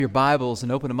Your Bibles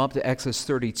and open them up to Exodus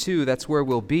 32. That's where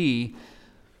we'll be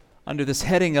under this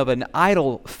heading of an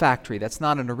idol factory. That's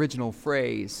not an original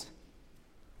phrase.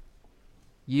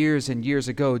 Years and years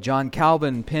ago, John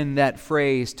Calvin penned that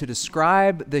phrase to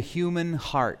describe the human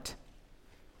heart,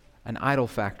 an idol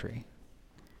factory.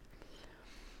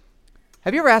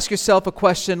 Have you ever asked yourself a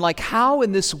question like, how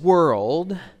in this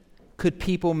world could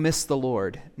people miss the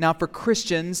Lord? Now, for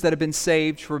Christians that have been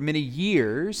saved for many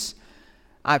years,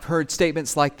 I've heard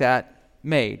statements like that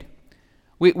made.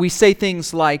 We say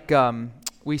things like,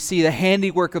 we see the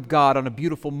handiwork of God on a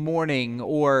beautiful morning,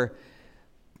 or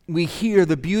we hear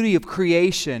the beauty of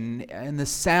creation and the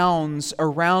sounds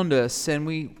around us, and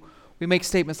we make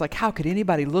statements like, how could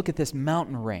anybody look at this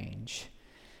mountain range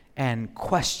and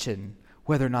question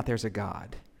whether or not there's a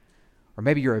God? Or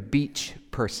maybe you're a beach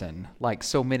person, like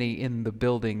so many in the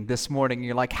building this morning.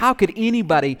 You're like, how could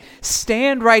anybody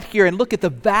stand right here and look at the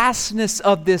vastness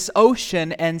of this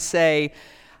ocean and say,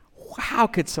 how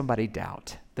could somebody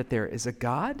doubt that there is a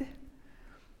God?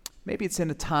 Maybe it's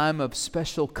in a time of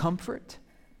special comfort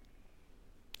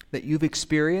that you've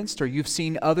experienced or you've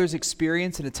seen others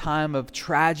experience in a time of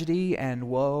tragedy and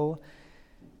woe.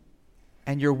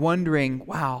 And you're wondering,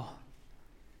 wow,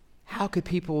 how could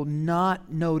people not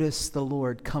notice the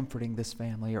Lord comforting this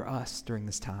family or us during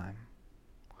this time?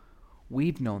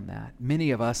 We've known that.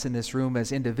 Many of us in this room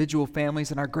as individual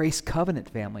families, and our Grace Covenant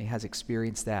family has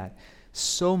experienced that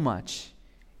so much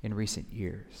in recent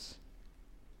years.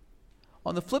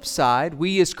 On the flip side,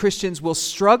 we as Christians will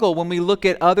struggle when we look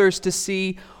at others to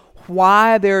see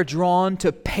why they're drawn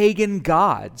to pagan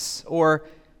gods or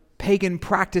pagan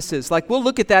practices. Like, we'll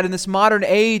look at that in this modern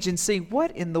age and see,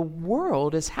 what in the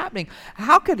world is happening?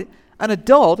 How could an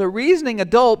adult, a reasoning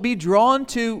adult, be drawn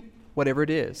to whatever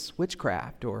it is,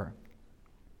 witchcraft or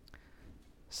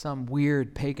some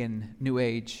weird pagan New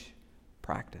Age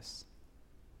practice?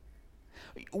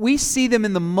 We see them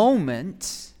in the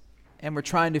moment and we're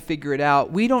trying to figure it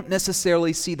out. We don't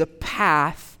necessarily see the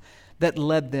path that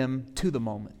led them to the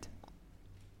moment.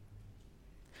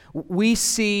 We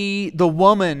see the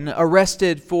woman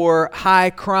arrested for high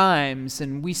crimes,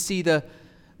 and we see the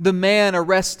man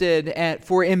arrested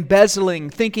for embezzling,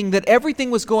 thinking that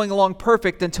everything was going along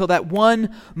perfect until that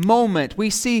one moment. We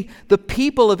see the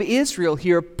people of Israel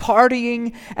here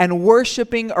partying and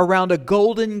worshiping around a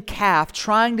golden calf,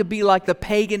 trying to be like the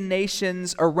pagan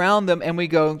nations around them, and we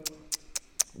go,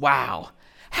 wow,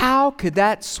 how could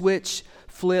that switch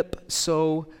flip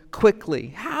so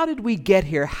quickly? How did we get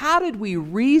here? How did we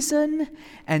reason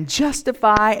and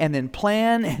justify and then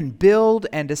plan and build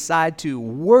and decide to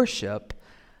worship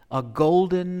a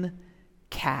golden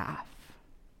calf?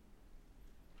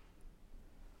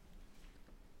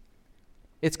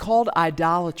 It's called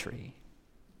idolatry.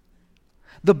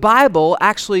 The Bible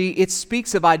actually, it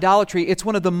speaks of idolatry. It's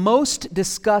one of the most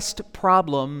discussed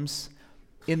problems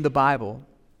in the Bible.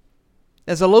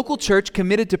 As a local church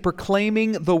committed to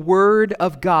proclaiming the Word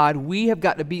of God, we have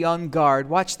got to be on guard,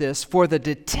 watch this, for the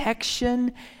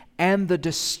detection and the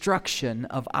destruction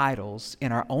of idols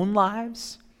in our own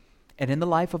lives and in the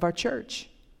life of our church.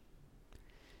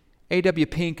 A.W.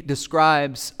 Pink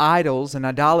describes idols and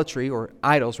idolatry, or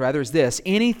idols rather, as this: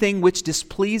 anything which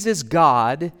displeases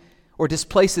God, or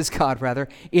displaces God rather,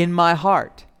 in my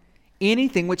heart.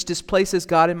 Anything which displaces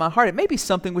God in my heart. It may be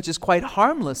something which is quite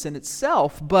harmless in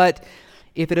itself, but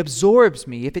if it absorbs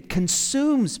me, if it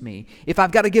consumes me, if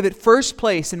I've got to give it first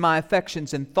place in my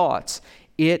affections and thoughts,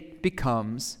 it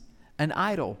becomes an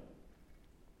idol.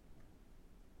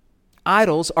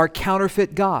 Idols are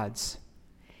counterfeit gods.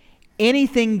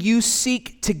 Anything you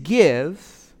seek to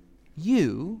give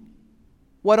you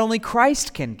what only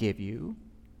Christ can give you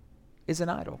is an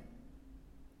idol.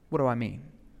 What do I mean?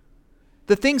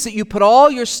 The things that you put all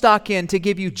your stock in to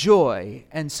give you joy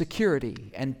and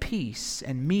security and peace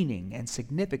and meaning and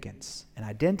significance and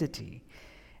identity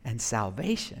and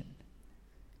salvation.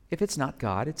 If it's not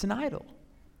God, it's an idol.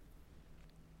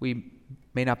 We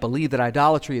may not believe that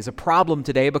idolatry is a problem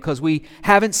today because we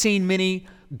haven't seen many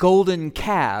golden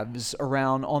calves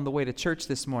around on the way to church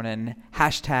this morning.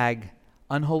 Hashtag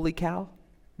unholy cow?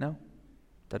 No?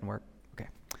 Doesn't work? Okay.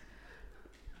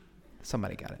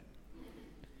 Somebody got it.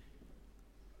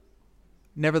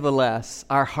 Nevertheless,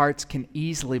 our hearts can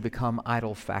easily become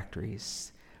idol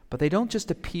factories, but they don't just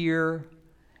appear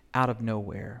out of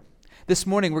nowhere. This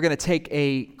morning, we're going to take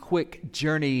a quick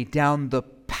journey down the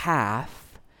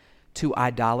path to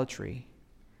idolatry.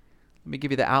 Let me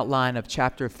give you the outline of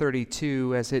chapter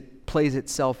 32 as it plays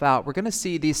itself out. We're going to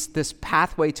see this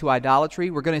pathway to idolatry.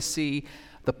 We're going to see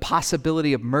the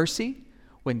possibility of mercy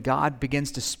when God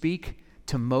begins to speak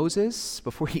to Moses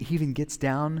before he even gets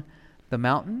down the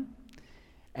mountain.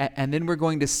 And then we're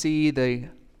going to see the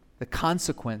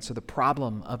consequence or the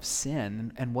problem of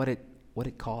sin and what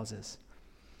it causes.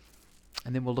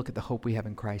 And then we'll look at the hope we have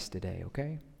in Christ today,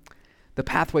 okay? The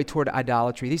pathway toward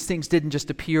idolatry. These things didn't just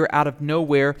appear out of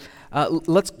nowhere.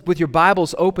 Let's, with your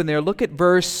Bibles open there, look at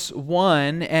verse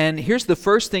 1. And here's the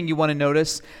first thing you want to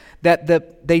notice,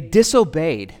 that they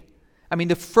disobeyed. I mean,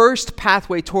 the first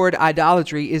pathway toward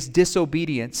idolatry is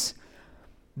disobedience.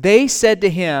 They said to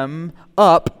him,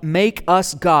 "Up, make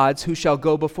us gods who shall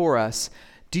go before us."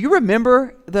 Do you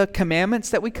remember the commandments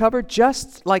that we covered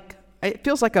just like, it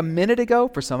feels like a minute ago?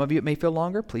 For some of you, it may feel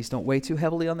longer. Please don't weigh too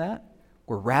heavily on that.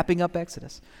 We're wrapping up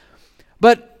Exodus.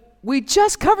 But we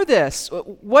just covered this.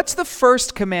 What's the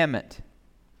first commandment?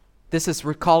 This is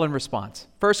call and response.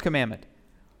 First commandment.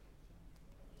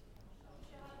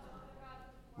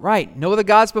 Right, no other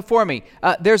gods before me.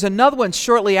 There's another one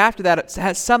shortly after that. It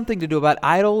has something to do about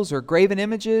idols or graven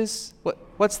images.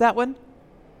 What's that one?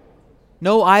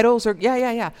 No idols?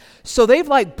 Yeah. So they've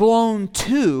like blown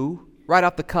two right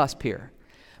off the cusp here.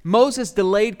 Moses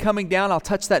delayed coming down. I'll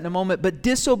touch that in a moment. But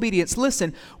disobedience.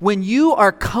 Listen, when you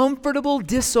are comfortable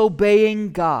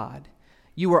disobeying God,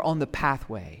 you are on the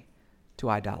pathway to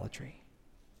idolatry.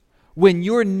 When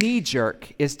your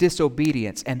knee-jerk is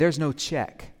disobedience and there's no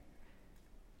check,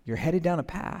 you're headed down a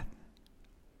path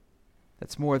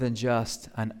that's more than just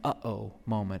an uh-oh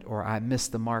moment or I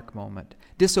missed the mark moment.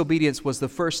 Disobedience was the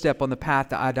first step on the path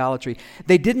to idolatry.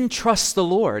 They didn't trust the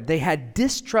Lord. They had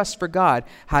distrust for God.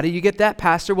 How do you get that,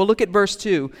 Pastor? Well, look at verse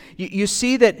 2. You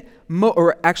see that,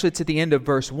 or actually it's at the end of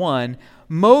verse 1,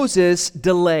 Moses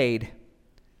delayed.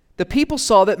 The people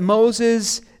saw that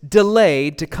Moses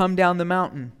delayed to come down the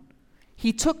mountain.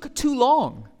 He took too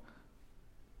long.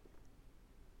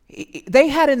 They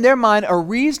had in their mind a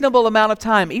reasonable amount of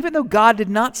time. Even though God did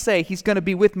not say he's going to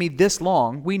be with me this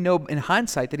long, we know in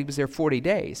hindsight that he was there 40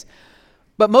 days.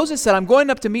 But Moses said, I'm going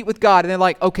up to meet with God. And they're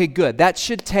like, okay, good. That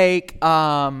should take,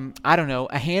 a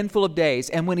handful of days.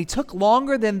 And when he took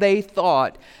longer than they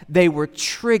thought, they were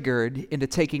triggered into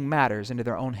taking matters into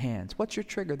their own hands. What's your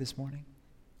trigger this morning?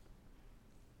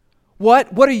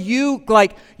 What are you,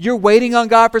 like, you're waiting on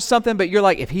God for something, but you're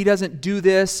like, if he doesn't do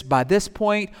this by this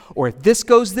point, or if this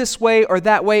goes this way or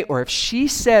that way, or if she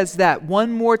says that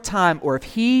one more time, or if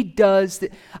he does, you're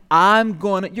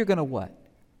going to what?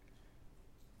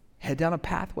 Head down a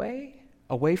pathway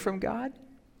away from God?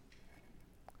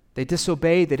 They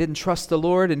disobeyed. They didn't trust the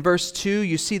Lord. In verse 2,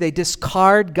 you see they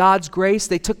discard God's grace.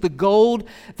 They took the gold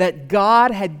that God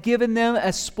had given them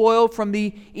as spoil from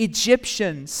the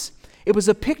Egyptians. It was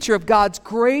a picture of God's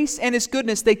grace and his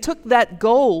goodness. They took that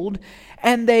gold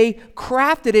and they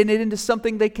crafted it into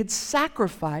something they could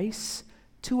sacrifice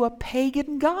to a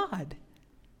pagan god.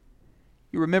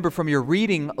 You remember from your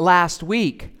reading last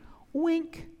week,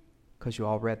 wink, because you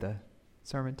all read the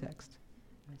sermon text.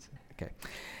 Okay.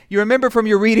 You remember from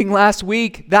your reading last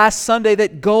Sunday,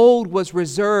 that gold was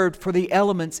reserved for the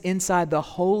elements inside the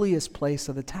holiest place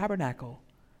of the tabernacle.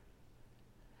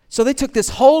 So they took this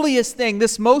holiest thing,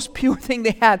 this most pure thing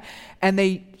they had, and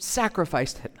they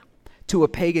sacrificed it to a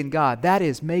pagan god. That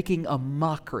is making a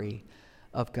mockery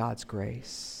of God's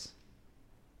grace.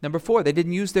 Number 4, they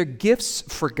didn't use their gifts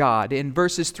for God. In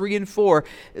verses 3 and 4,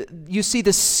 you see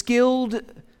the skilled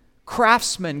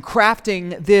craftsmen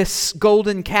crafting this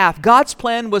golden calf. God's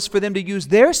plan was for them to use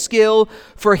their skill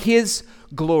for his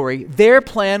glory. Their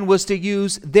plan was to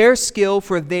use their skill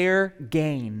for their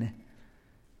gain,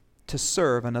 to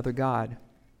serve another god.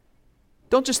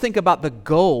 Don't just think about the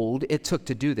gold it took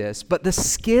to do this, but the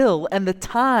skill and the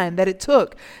time that it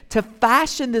took to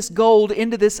fashion this gold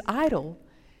into this idol.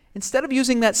 Instead of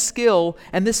using that skill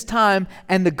and this time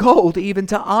and the gold even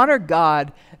to honor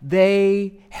God,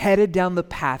 they headed down the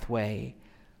pathway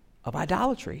of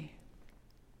idolatry.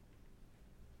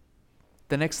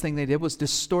 The next thing they did was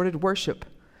distorted worship.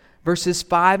 Verses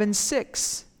 5 and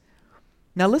 6.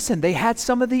 Now listen, they had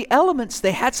some of the elements.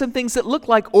 They had some things that looked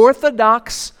like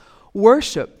orthodox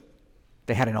worship.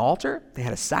 They had an altar. They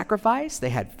had a sacrifice. They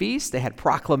had feasts. They had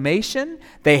proclamation.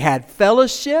 They had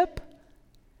fellowship.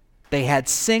 They had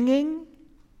singing.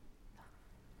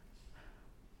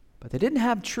 But they didn't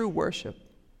have true worship.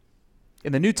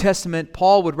 In the New Testament,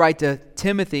 Paul would write to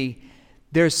Timothy,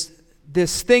 there's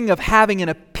this thing of having an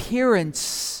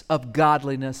appearance of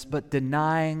godliness but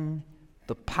denying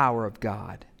the power of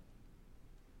God.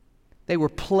 They were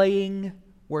playing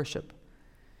worship.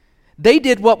 They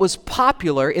did what was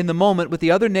popular in the moment with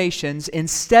the other nations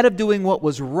instead of doing what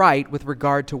was right with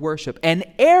regard to worship. And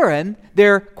Aaron,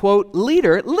 their, quote,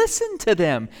 leader, listened to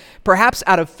them, perhaps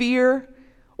out of fear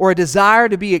or a desire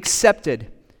to be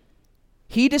accepted.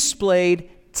 He displayed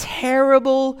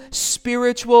terrible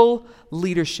spiritual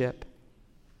leadership.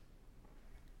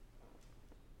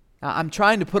 Now, I'm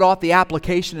trying to put off the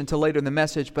application until later in the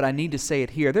message, but I need to say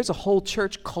it here. There's a whole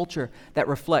church culture that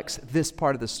reflects this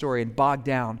part of the story and bogged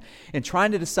down in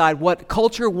trying to decide what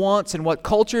culture wants and what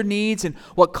culture needs and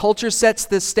what culture sets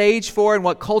the stage for and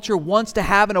what culture wants to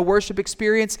have in a worship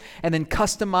experience, and then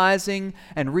customizing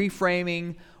and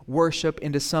reframing worship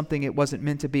into something it wasn't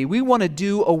meant to be. We want to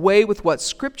do away with what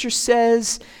Scripture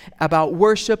says about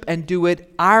worship and do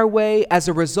it our way. As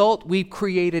a result, we've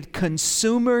created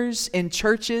consumers in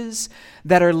churches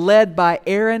that are led by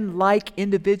Aaron-like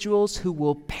individuals who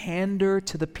will pander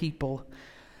to the people.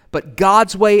 But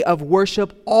God's way of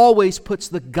worship always puts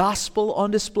the gospel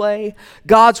on display.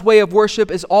 God's way of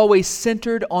worship is always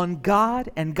centered on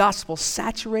God and gospel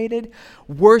saturated.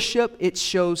 Worship, it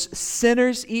shows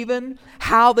sinners even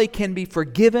how they can be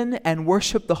forgiven and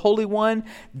worship the Holy One.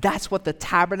 That's what the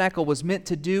tabernacle was meant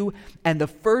to do. And the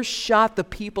first shot the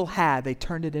people had, they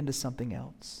turned it into something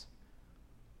else.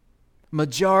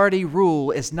 Majority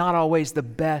rule is not always the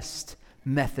best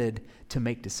method to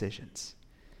make decisions.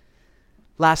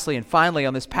 Lastly and finally,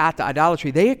 on this path to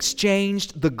idolatry, they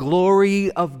exchanged the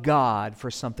glory of God for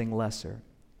something lesser.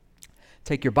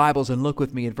 Take your Bibles and look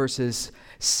with me at verses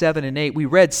 7 and 8. We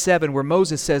read 7 where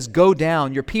Moses says, "Go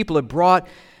down, your people have brought,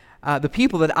 the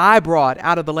people that I brought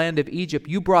out of the land of Egypt,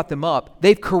 you brought them up.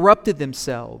 They've corrupted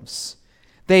themselves.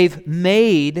 They've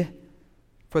made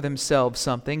for themselves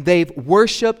something. They've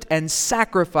worshiped and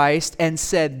sacrificed and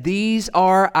said, 'These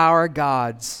are our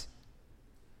gods.'"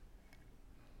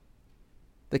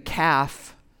 The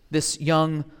calf, this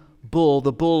young bull,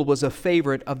 the bull was a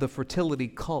favorite of the fertility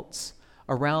cults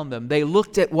around them. They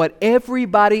looked at what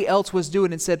everybody else was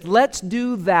doing and said, "Let's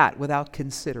do that," without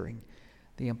considering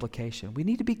the implication. We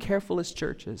need to be careful as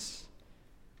churches.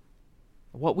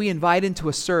 What we invite into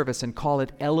a service and call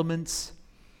it elements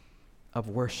of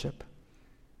worship.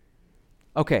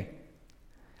 Okay.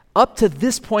 Up to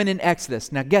this point in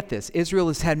Exodus, now get this, Israel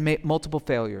has had multiple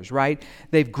failures, right?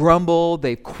 They've grumbled,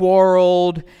 they've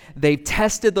quarreled, they've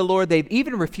tested the Lord, they've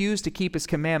even refused to keep His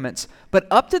commandments. But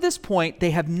up to this point,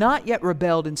 they have not yet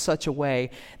rebelled in such a way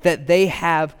that they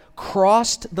have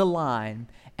crossed the line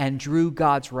and drew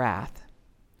God's wrath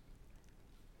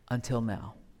until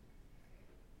now.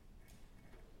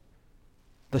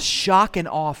 The shock and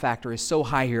awe factor is so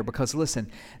high here because,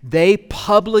 listen, they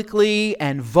publicly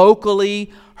and vocally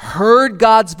heard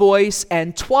God's voice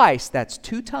and twice, that's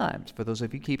 2 times, for those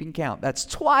of you keeping count, that's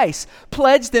twice,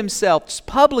 pledged themselves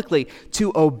publicly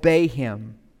to obey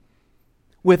Him.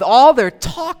 With all their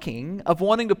talking of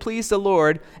wanting to please the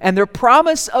Lord and their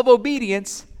promise of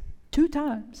obedience, 2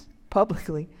 times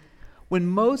publicly, when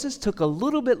Moses took a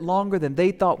little bit longer than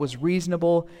they thought was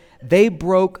reasonable, they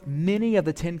broke many of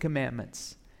the 10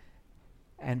 commandments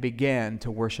and began to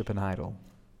worship an idol.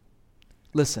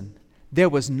 Listen, there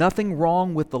was nothing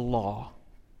wrong with the law.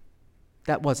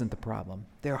 That wasn't the problem.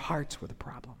 Their hearts were the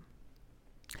problem.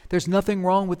 There's nothing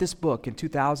wrong with this book in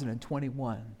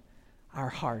 2021. Our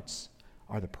hearts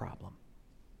are the problem.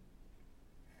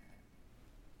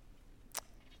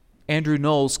 Andrew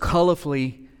Knowles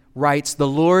colorfully writes, "The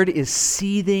Lord is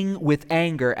seething with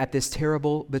anger at this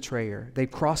terrible betrayer.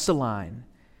 They've crossed a line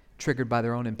triggered by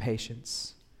their own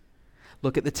impatience."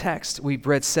 Look at the text. We've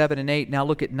read 7 and 8. Now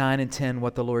look at 9 and 10,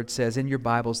 what the Lord says in your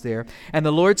Bibles there. "And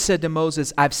the Lord said to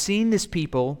Moses, I've seen this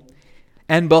people,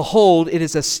 and behold, it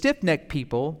is a stiff-necked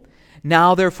people.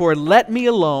 Now therefore let me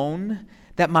alone,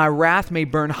 that my wrath may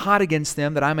burn hot against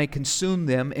them, that I may consume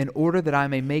them, in order that I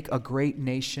may make a great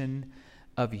nation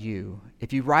of you."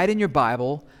 If you write in your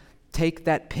Bible, take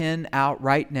that pen out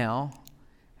right now.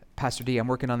 Pastor D, I'm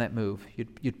working on that move.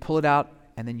 You'd pull it out,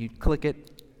 and then you'd click it,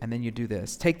 and then you do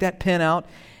this. Take that pen out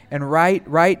and write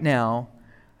right now,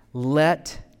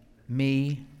 "Let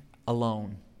me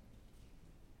alone."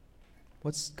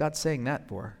 What's God saying that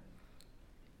for?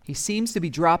 He seems to be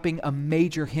dropping a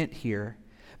major hint here.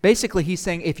 Basically, He's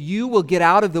saying, if you will get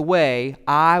out of the way,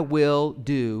 I will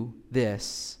do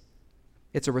this.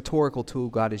 It's a rhetorical tool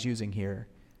God is using here.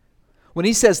 When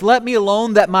He says, "Let me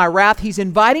alone, that my wrath," He's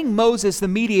inviting Moses, the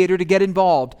mediator, to get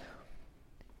involved.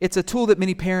 It's a tool that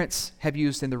many parents have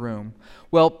used in the room.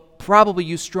 Well, probably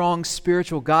you strong,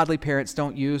 spiritual, godly parents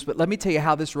don't use, but let me tell you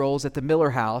how this rolls at the Miller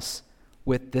house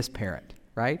with this parent,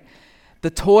 right?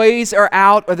 The toys are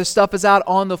out or the stuff is out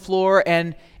on the floor,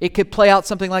 and it could play out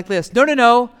something like this.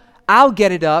 No, I'll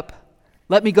get it up.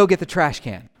 Let me go get the trash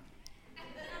can.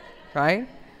 Right?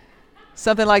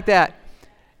 Something like that.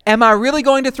 Am I really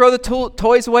going to throw the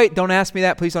toys away? Don't ask me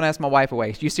that. Please don't ask my wife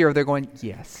away. You see her, they're going,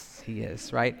 yes, he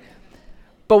is, right?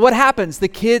 But what happens? The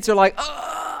kids are like,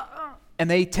 and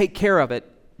they take care of it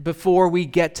before we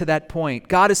get to that point.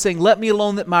 God is saying, let me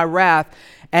alone that my wrath,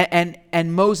 and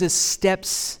Moses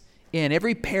steps in.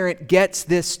 Every parent gets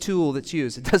this tool that's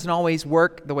used. It doesn't always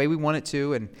work the way we want it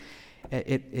to, and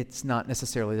it's not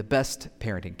necessarily the best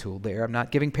parenting tool there. I'm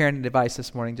not giving parenting advice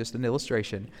this morning, just an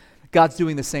illustration. God's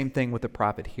doing the same thing with the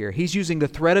prophet here. He's using the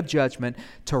threat of judgment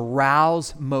to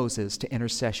rouse Moses to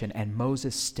intercession, and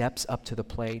Moses steps up to the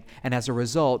plate. And as a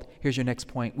result, here's your next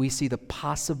point, we see the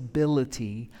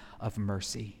possibility of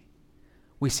mercy.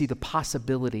 We see the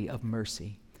possibility of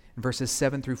mercy. In verses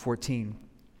 7 through 14,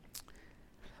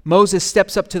 Moses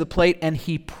steps up to the plate and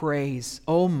he prays.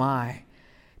 Oh my,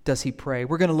 does he pray?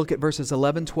 We're going to look at verses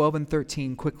 11, 12, and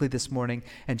 13 quickly this morning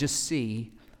and just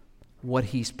see what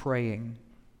he's praying.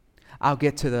 I'll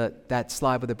get to that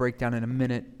slide with the breakdown in a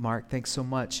minute, Mark. Thanks so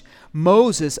much.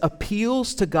 Moses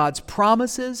appeals to God's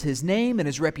promises, his name, and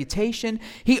his reputation.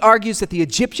 He argues that the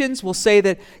Egyptians will say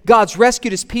that God's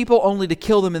rescued his people only to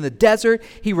kill them in the desert.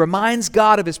 He reminds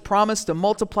God of his promise to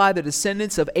multiply the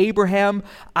descendants of Abraham,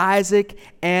 Isaac,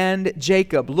 and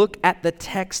Jacob. Look at the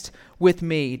text with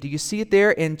me. Do you see it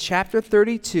there in chapter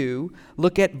 32?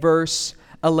 Look at verse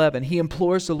 11. He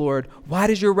implores the Lord, "Why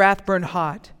does your wrath burn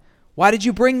hot? Why did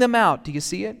you bring them out?" Do you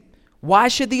see it? "Why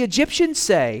should the Egyptians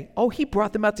say, 'Oh, he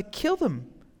brought them out to kill them'?"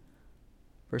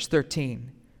 Verse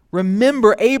 13.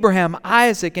 "Remember Abraham,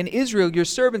 Isaac, and Israel, your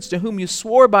servants, to whom you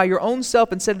swore by your own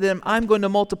self and said to them, 'I'm going to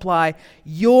multiply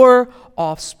your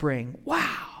offspring.'"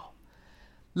 Wow.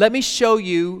 Let me show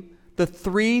you the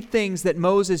three things that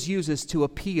Moses uses to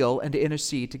appeal and to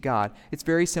intercede to God. It's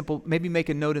very simple. Maybe make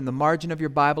a note in the margin of your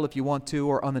Bible if you want to,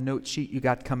 or on the note sheet you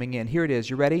got coming in. Here it is.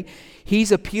 You ready?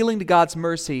 He's appealing to God's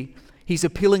mercy. He's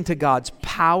appealing to God's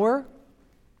power.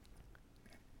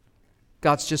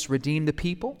 God's just redeemed the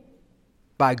people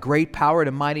by great power and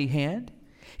a mighty hand.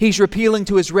 He's appealing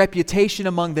to his reputation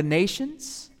among the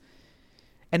nations.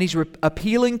 And he's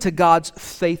appealing to God's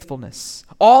faithfulness.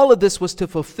 All of this was to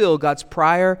fulfill God's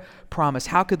prior promise.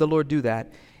 How could the Lord do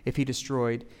that if he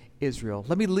destroyed Israel?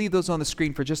 Let me leave those on the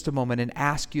screen for just a moment and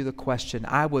ask you the question.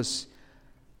 I was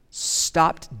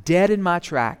stopped dead in my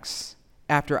tracks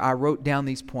after I wrote down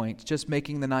these points, just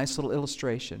making the nice little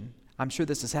illustration. I'm sure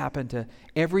this has happened to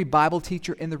every Bible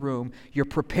teacher in the room. You're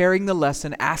preparing the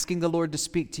lesson, asking the Lord to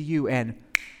speak to you, and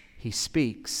he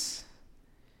speaks.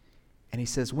 And he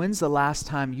says, when's the last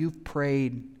time you've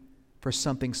prayed for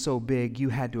something so big you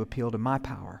had to appeal to my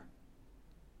power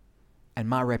and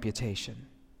my reputation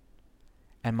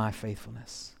and my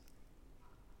faithfulness?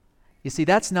 You see,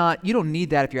 you don't need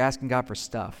that if you're asking God for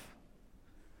stuff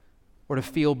or to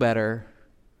feel better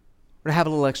or to have a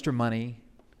little extra money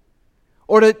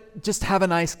or to just have a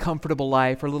nice, comfortable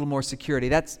life or a little more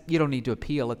security. You don't need to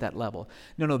appeal at that level.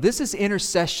 No, this is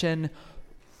intercession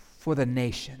for the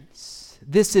nations.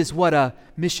 This is what a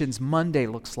Missions Monday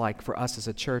looks like for us as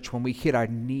a church when we hit our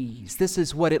knees. This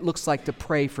is what it looks like to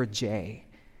pray for Jay.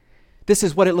 This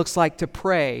is what it looks like to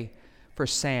pray for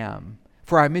Sam,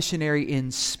 for our missionary in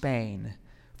Spain,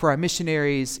 for our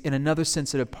missionaries in another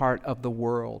sensitive part of the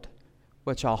world,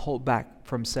 which I'll hold back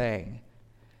from saying.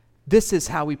 This is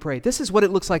how we pray. This is what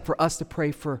it looks like for us to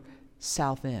pray for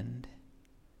South End.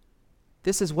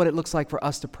 This is what it looks like for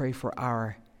us to pray for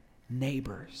our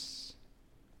neighbors,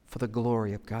 for the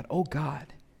glory of God. Oh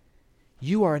God,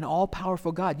 you are an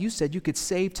all-powerful God. You said you could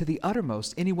save to the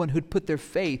uttermost anyone who'd put their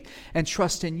faith and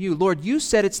trust in you. Lord, you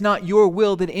said it's not your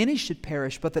will that any should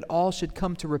perish, but that all should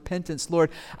come to repentance.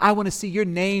 Lord, I want to see your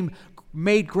name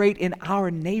made great in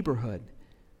our neighborhood.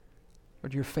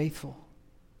 Lord, you're faithful.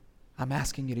 I'm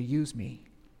asking you to use me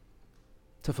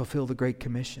to fulfill the Great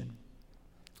Commission.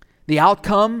 The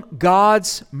outcome,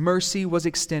 God's mercy was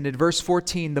extended. Verse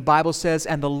 14, the Bible says,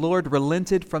 "And the Lord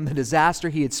relented from the disaster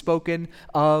he had spoken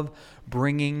of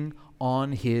bringing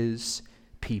on his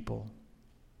people."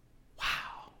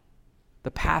 Wow.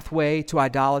 The pathway to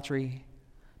idolatry,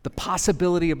 the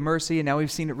possibility of mercy, and now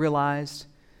we've seen it realized.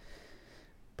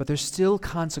 But there's still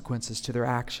consequences to their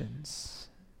actions.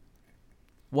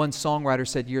 One songwriter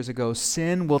said years ago,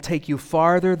 "Sin will take you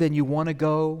farther than you want to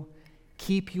go,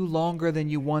 keep you longer than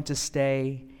you want to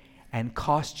stay, and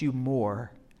cost you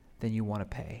more than you want to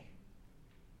pay."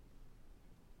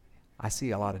 I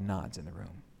see a lot of nods in the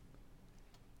room.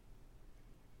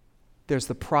 There's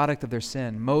the product of their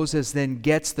sin. Moses then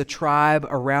gets the tribe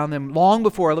around them long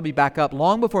before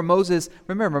Moses,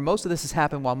 remember, most of this has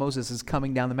happened while Moses is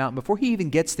coming down the mountain. Before he even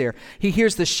gets there, he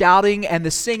hears the shouting and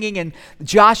the singing, and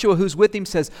Joshua, who's with him,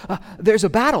 says, "There's a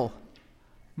battle."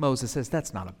 Moses says,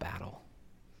 "That's not a battle.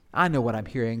 I know what I'm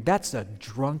hearing. That's a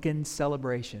drunken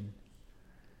celebration."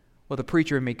 Well, the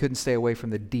preacher in me couldn't stay away from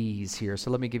the D's here, so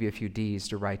let me give you a few D's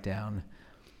to write down.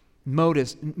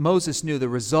 Moses knew the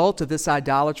result of this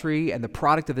idolatry and the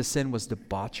product of the sin was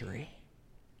debauchery.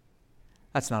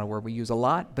 That's not a word we use a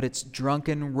lot, but it's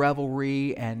drunken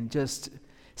revelry and just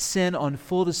sin on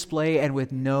full display and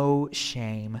with no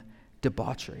shame,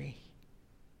 debauchery.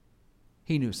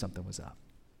 He knew something was up.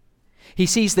 He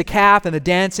sees the calf and the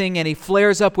dancing, and he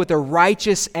flares up with a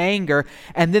righteous anger,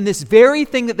 and then this very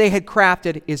thing that they had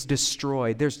crafted is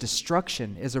destroyed. There's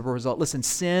destruction as a result. Listen,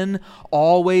 sin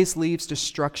always leaves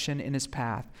destruction in its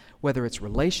path, whether it's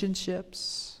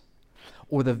relationships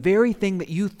or the very thing that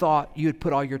you thought you had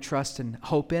put all your trust and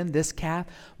hope in, this calf.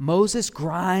 Moses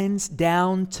grinds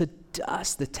down to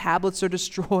dust. The tablets are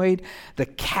destroyed. The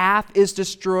calf is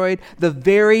destroyed. The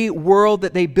very world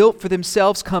that they built for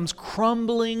themselves comes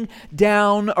crumbling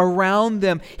down around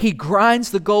them. He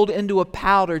grinds the gold into a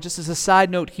powder, just as a side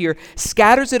note here,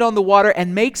 scatters it on the water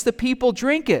and makes the people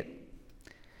drink it.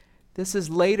 This is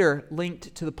later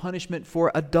linked to the punishment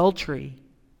for adultery.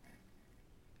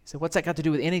 So what's that got to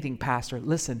do with anything, Pastor?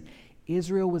 Listen,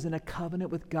 Israel was in a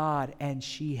covenant with God and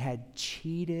she had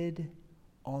cheated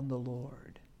on the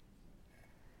Lord.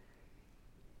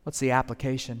 What's the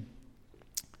application?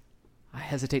 I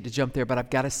hesitate to jump there, but I've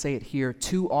got to say it here.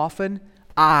 Too often,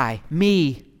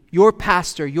 me, your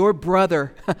pastor, your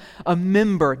brother, a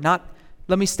member,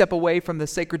 let me step away from the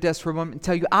sacred desk for a moment and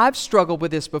tell you, I've struggled with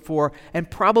this before,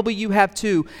 and probably you have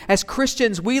too. As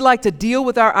Christians, we like to deal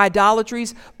with our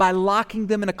idolatries by locking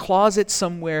them in a closet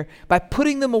somewhere, by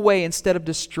putting them away instead of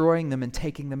destroying them and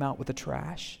taking them out with the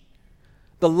trash.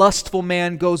 The lustful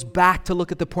man goes back to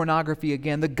look at the pornography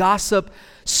again. The gossip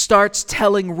starts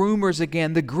telling rumors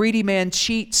again. The greedy man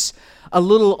cheats a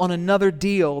little on another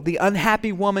deal. The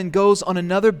unhappy woman goes on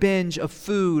another binge of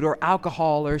food or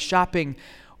alcohol or shopping,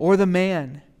 or the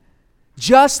man.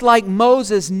 Just like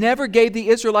Moses never gave the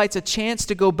Israelites a chance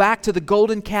to go back to the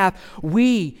golden calf,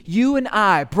 you and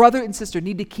I, brother and sister,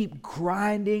 need to keep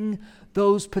grinding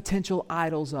those potential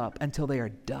idols up until they are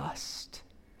dust.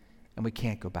 And we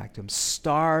can't go back to them.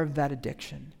 Starve that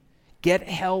addiction. Get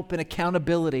help and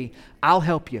accountability. I'll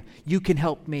help you. You can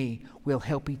help me. We'll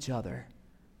help each other.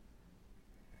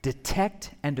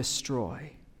 Detect and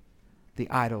destroy the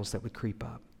idols that would creep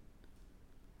up.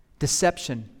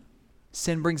 Deception.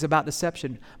 Sin brings about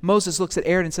deception. Moses looks at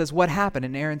Aaron and says, what happened?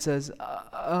 And Aaron says,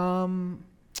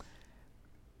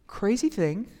 crazy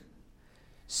thing.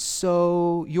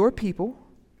 So your people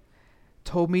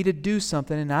told me to do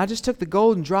something, and I just took the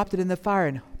gold and dropped it in the fire,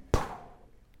 and poof,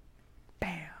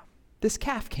 bam, this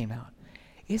calf came out.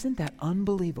 Isn't that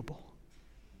unbelievable?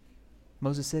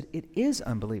 Moses said, it is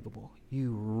unbelievable.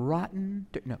 You rotten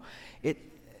dirt. No,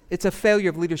 it's a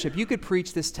failure of leadership. You could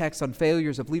preach this text on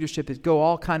failures of leadership. It go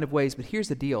all kind of ways, but here's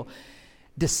the deal.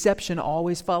 Deception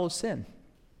always follows sin.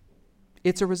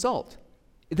 It's a result.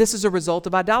 This is a result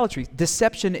of idolatry.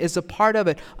 Deception is a part of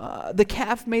it. The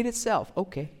calf made itself.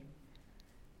 Okay.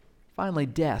 Finally,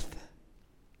 death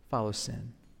follows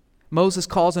sin. Moses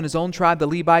calls on his own tribe, the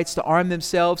Levites, to arm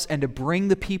themselves and to bring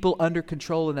the people under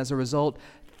control, and as a result,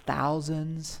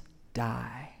 thousands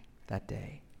die that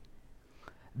day.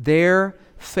 Their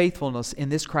faithfulness in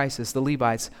this crisis, the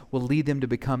Levites, will lead them to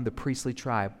become the priestly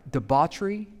tribe.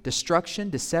 Debauchery, destruction,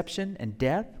 deception, and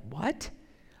death, what?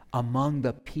 Among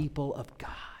the people of God.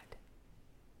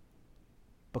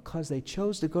 Because they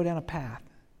chose to go down a path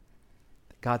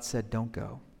that God said, don't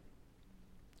go.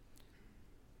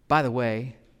 By the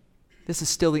way, this is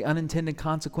still the unintended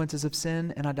consequences of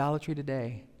sin and idolatry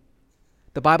today.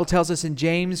 The Bible tells us in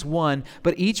James 1,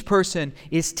 but each person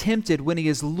is tempted when he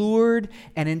is lured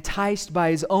and enticed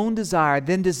by his own desire.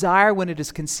 Then desire, when it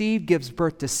is conceived, gives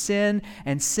birth to sin,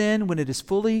 and sin, when it is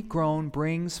fully grown,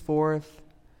 brings forth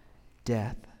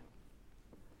death.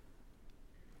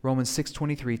 Romans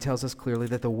 6:23 tells us clearly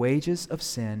that the wages of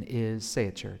sin is, say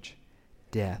it, church,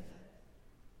 death.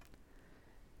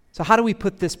 So how do we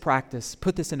put this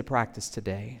into practice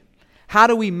today? How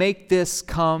do we make this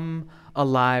come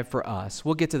alive for us?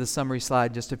 We'll get to the summary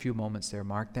slide in just a few moments there,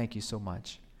 Mark. Thank you so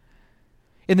much.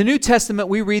 In the New Testament,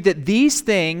 we read that these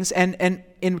things, and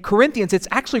in Corinthians, it's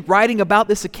actually writing about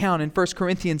this account in 1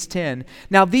 Corinthians 10.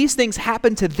 Now, these things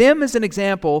happened to them as an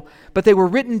example, but they were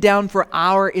written down for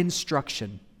our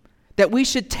instruction, that we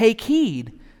should take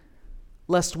heed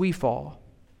lest we fall.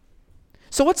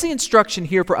 So what's the instruction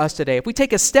here for us today? If we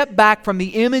take a step back from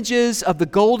the images of the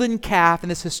golden calf in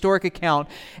this historic account,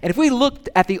 and if we looked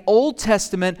at the Old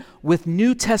Testament with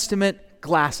New Testament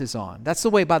glasses on, that's the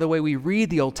way, by the way, we read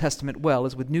the Old Testament well,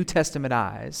 is with New Testament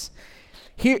eyes.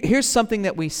 Here's something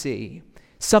that we see,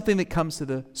 something that comes to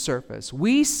the surface.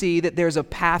 We see that there's a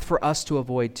path for us to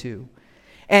avoid too.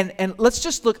 And let's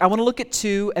just look, I want to look at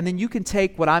two, and then you can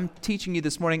take what I'm teaching you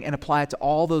this morning and apply it to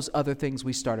all those other things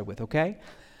we started with, okay?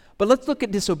 But let's look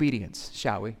at disobedience,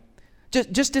 shall we?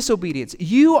 Just disobedience.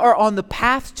 You are on the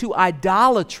path to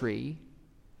idolatry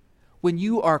when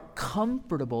you are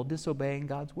comfortable disobeying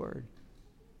God's word.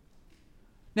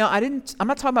 Now, I'm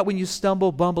not talking about when you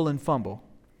stumble, bumble, and fumble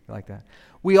like that.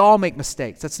 We all make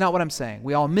mistakes. That's not what I'm saying.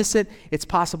 We all miss it. It's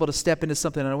possible to step into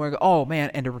something and go, oh man,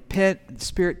 and to repent, the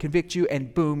Spirit convict you,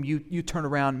 and boom, you turn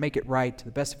around, make it right to the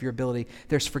best of your ability.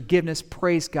 There's forgiveness.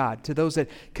 Praise God. To those that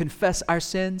confess our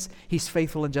sins, He's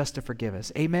faithful and just to forgive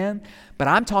us. Amen? But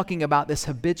I'm talking about this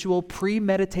habitual,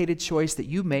 premeditated choice that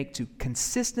you make to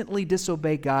consistently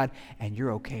disobey God, and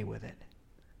you're okay with it.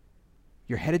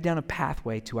 You're headed down a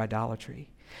pathway to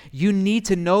idolatry. You need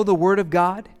to know the Word of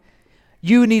God.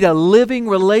 You need a living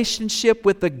relationship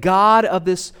with the God of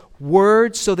this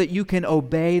word so that you can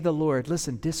obey the Lord.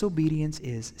 Listen, disobedience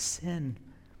is sin.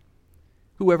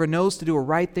 Whoever knows to do a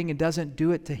right thing and doesn't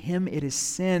do it, to him it is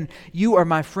sin. You are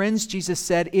my friends, Jesus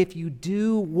said, if you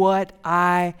do what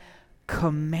I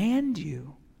command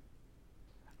you.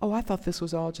 Oh, I thought this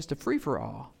was all just a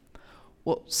free-for-all.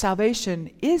 Well,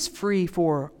 salvation is free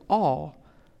for all,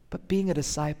 but being a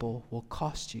disciple will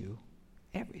cost you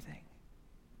everything.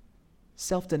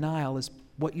 Self-denial is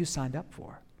what you signed up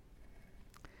for.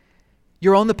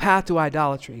 You're on the path to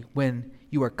idolatry when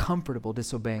you are comfortable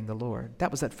disobeying the Lord. That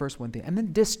was that first one thing. And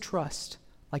then distrust,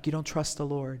 like you don't trust the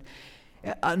Lord.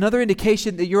 Another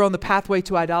indication that you're on the pathway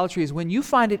to idolatry is when you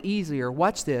find it easier,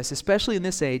 watch this, especially in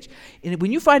this age,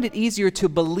 when you find it easier to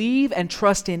believe and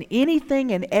trust in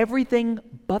anything and everything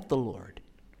but the Lord.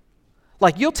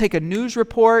 Like you'll take a news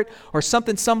report or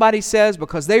something somebody says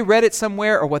because they read it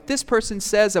somewhere or what this person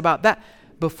says about that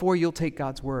before you'll take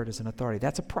God's word as an authority.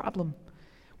 That's a problem.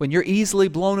 When you're easily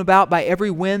blown about by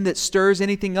every wind that stirs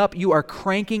anything up, you are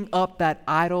cranking up that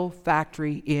idol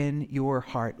factory in your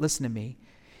heart. Listen to me.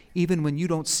 Even when you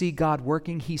don't see God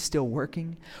working, He's still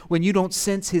working. When you don't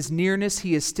sense His nearness,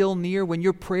 He is still near. When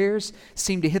your prayers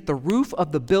seem to hit the roof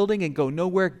of the building and go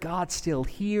nowhere, God still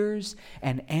hears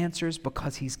and answers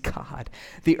because He's God.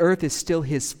 The earth is still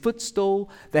His footstool.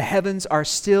 The heavens are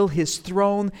still His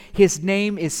throne. His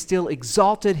name is still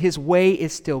exalted. His way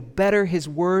is still better. His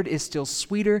word is still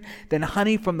sweeter than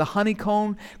honey from the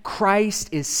honeycomb.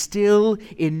 Christ is still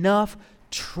enough.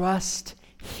 Trust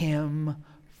Him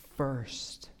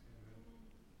first.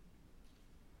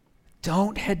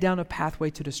 Don't head down a pathway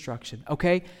to destruction,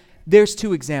 okay? There's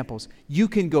two examples. You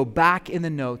can go back in the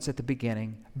notes at the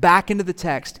beginning, back into the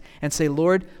text, and say,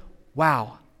 Lord,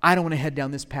 wow, I don't want to head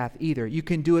down this path either. You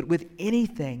can do it with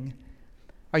anything.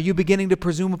 Are you beginning to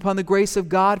presume upon the grace of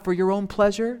God for your own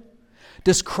pleasure?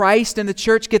 Does Christ and the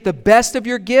church get the best of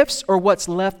your gifts or what's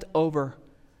left over?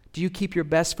 Do you keep your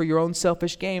best for your own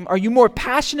selfish gain? Are you more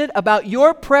passionate about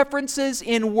your preferences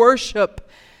in worship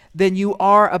than you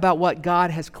are about what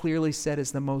God has clearly said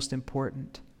is the most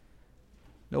important?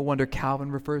 No wonder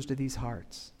Calvin refers to these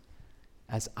hearts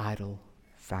as idol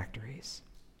factories.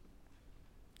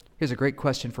 Here's a great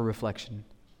question for reflection.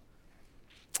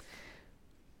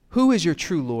 Who is your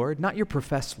true Lord? Not your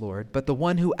professed Lord, but the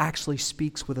one who actually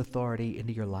speaks with authority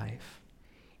into your life.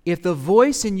 If the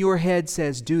voice in your head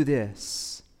says, do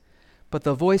this, but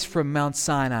the voice from Mount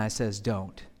Sinai says,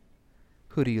 don't,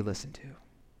 who do you listen to?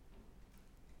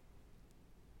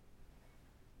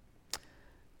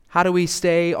 How do we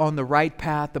stay on the right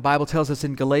path? The Bible tells us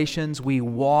in Galatians, we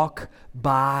walk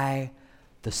by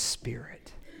the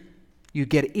Spirit. You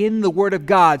get in the Word of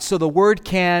God so the Word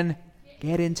can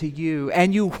get into you.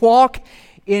 And you walk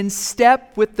in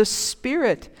step with the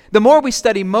Spirit. The more we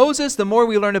study Moses, the more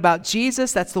we learn about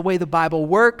Jesus. That's the way the Bible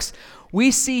works.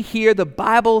 We see here the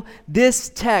Bible, this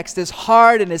text, as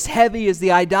hard and as heavy as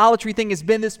the idolatry thing has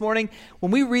been this morning.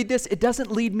 When we read this, it doesn't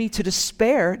lead me to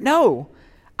despair. No.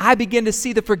 I begin to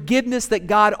see the forgiveness that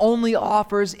God only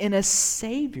offers in a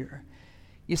Savior.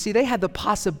 You see, they had the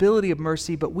possibility of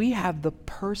mercy, but we have the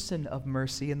person of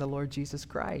mercy in the Lord Jesus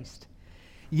Christ.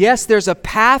 Yes, there's a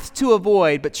path to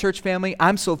avoid, but church family,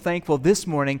 I'm so thankful this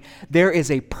morning there is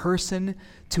a person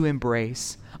to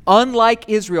embrace. Unlike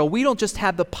Israel, we don't just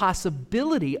have the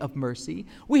possibility of mercy,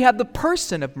 we have the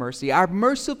person of mercy, our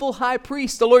merciful high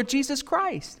priest, the Lord Jesus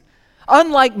Christ.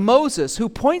 Unlike Moses, who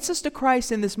points us to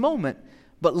Christ in this moment,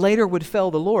 but later would fail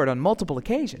the Lord on multiple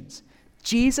occasions.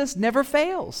 Jesus never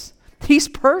fails. He's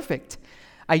perfect.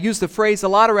 I use the phrase a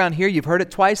lot around here. You've heard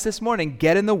it twice this morning.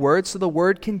 Get in the Word so the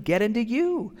Word can get into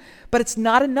you. But it's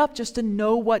not enough just to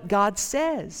know what God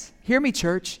says. Hear me,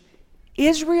 church.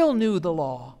 Israel knew the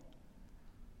law.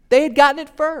 They had gotten it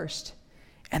first,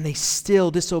 and they still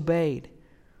disobeyed.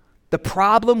 The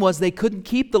problem was they couldn't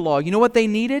keep the law. You know what they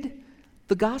needed?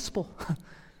 The gospel.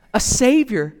 A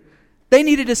Savior. They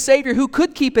needed a Savior who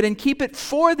could keep it and keep it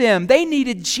for them. They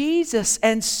needed Jesus,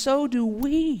 and so do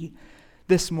we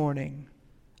this morning.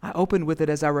 I opened with it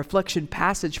as our reflection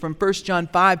passage from 1 John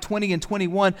 5:20 and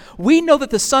 21. We know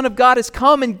that the Son of God has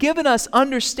come and given us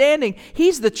understanding.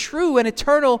 He's the true and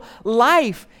eternal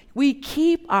life. We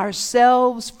keep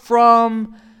ourselves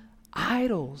from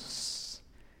idols.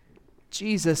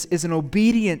 Jesus is an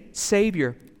obedient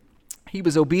Savior. He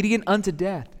was obedient unto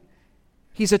death.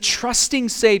 He's a trusting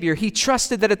Savior. He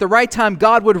trusted that at the right time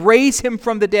God would raise him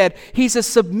from the dead. He's a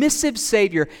submissive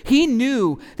Savior. He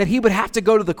knew that he would have to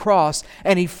go to the cross,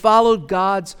 and he followed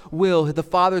God's will, the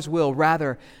Father's will,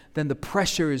 rather than the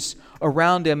pressures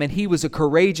around him. And he was a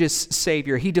courageous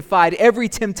Savior. He defied every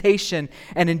temptation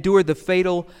and endured the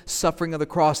fatal suffering of the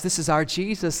cross. This is our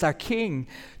Jesus, our King,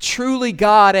 truly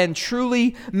God and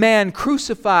truly man,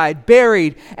 crucified,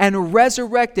 buried, and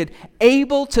resurrected,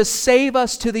 able to save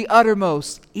us to the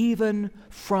uttermost, even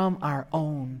from our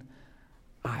own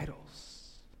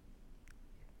idols.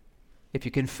 If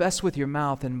you confess with your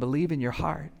mouth and believe in your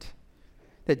heart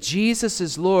that Jesus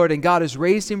is Lord and God has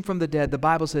raised him from the dead, the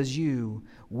Bible says you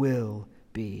will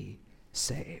be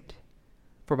saved.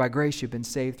 For by grace you've been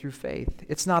saved through faith.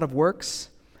 It's not of works,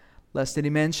 lest any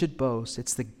man should boast.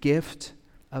 It's the gift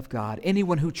of God.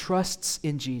 Anyone who trusts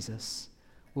in Jesus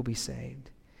will be saved.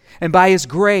 And by his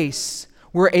grace,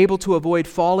 we're able to avoid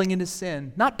falling into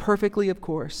sin. Not perfectly, of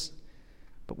course,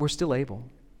 but we're still able.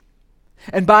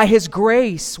 And by his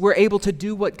grace, we're able to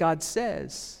do what God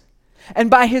says.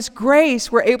 And by his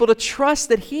grace, we're able to trust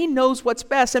that he knows what's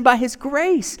best. And by his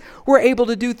grace, we're able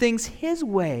to do things his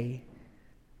way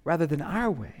rather than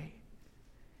our way.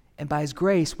 And by his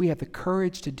grace, we have the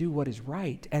courage to do what is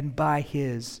right. And by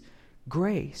his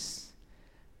grace,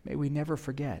 may we never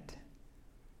forget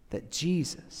that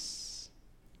Jesus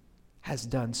has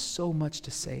done so much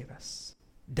to save us,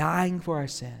 dying for our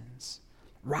sins,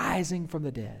 rising from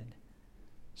the dead,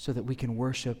 so that we can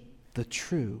worship the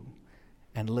true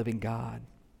and living God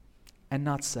and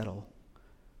not settle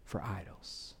for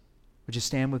idols. Would you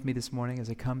stand with me this morning as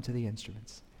I come to the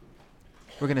instruments?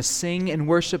 We're going to sing and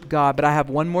worship God, but I have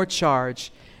one more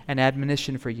charge and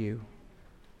admonition for you.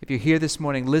 If you're here this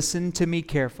morning, listen to me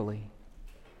carefully.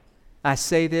 I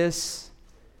say this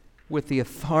with the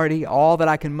authority, all that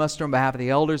I can muster on behalf of the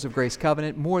elders of Grace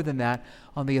Covenant, more than that,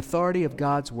 on the authority of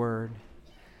God's Word.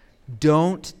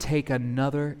 Don't take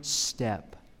another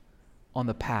step on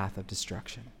the path of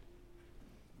destruction.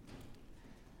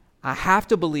 I have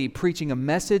to believe, preaching a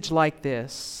message like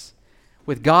this,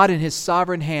 with God in his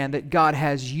sovereign hand, that God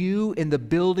has you in the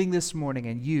building this morning,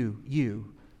 and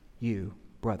you,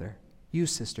 brother, you,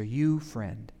 sister, you,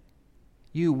 friend,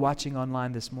 you watching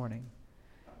online this morning.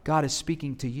 God is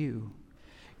speaking to you.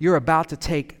 You're about to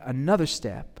take another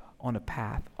step on a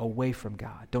path away from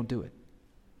God. Don't do it.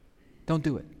 Don't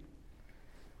do it.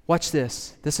 Watch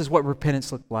this. This is what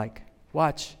repentance looked like.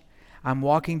 Watch. I'm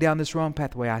walking down this wrong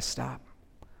pathway. I stop.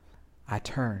 I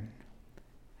turn.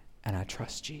 And I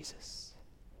trust Jesus.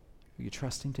 Are you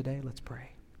trusting today? Let's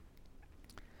pray.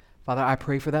 Father, I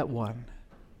pray for that one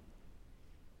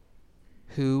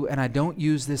who, and I don't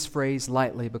use this phrase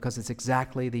lightly because it's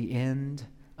exactly the end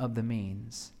of the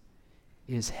means,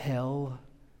 is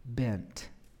hell-bent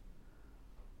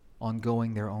on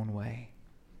going their own way.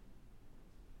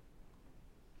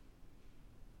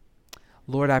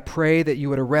 Lord, I pray that you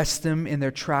would arrest them in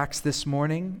their tracks this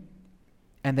morning,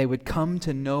 and they would come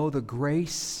to know the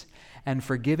grace and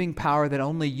forgiving power that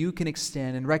only you can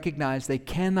extend, and recognize they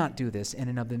cannot do this in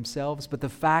and of themselves, but the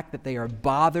fact that they are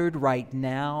bothered right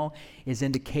now is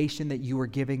indication that you are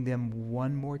giving them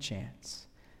one more chance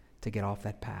to get off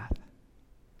that path.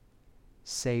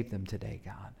 Save them today,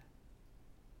 God.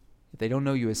 If they don't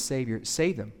know you as Savior,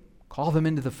 save them. Call them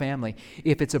into the family.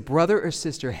 If it's a brother or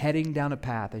sister heading down a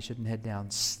path they shouldn't head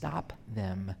down, stop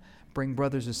them. Bring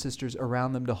brothers or sisters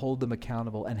around them to hold them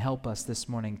accountable, and help us this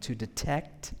morning to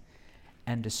detect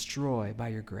and destroy by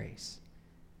your grace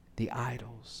the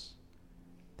idols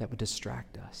that would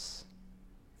distract us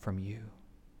from you.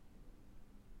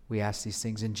 We ask these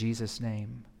things in Jesus'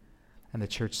 name. And the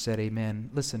church said amen.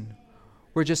 Listen,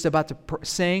 we're just about to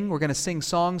sing. We're going to sing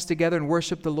songs together and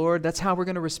worship the Lord. That's how we're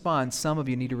going to respond. Some of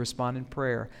you need to respond in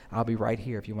prayer. I'll be right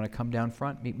here. If you want to come down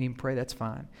front, meet me and pray, that's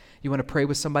fine. You want to pray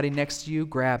with somebody next to you,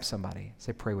 grab somebody.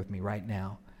 Say, pray with me right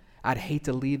now. I'd hate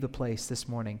to leave the place this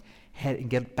morning and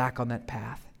get back on that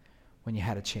path when you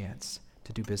had a chance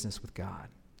to do business with God.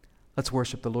 Let's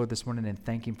worship the Lord this morning and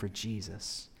thank him for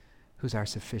Jesus, who's our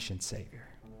sufficient Savior.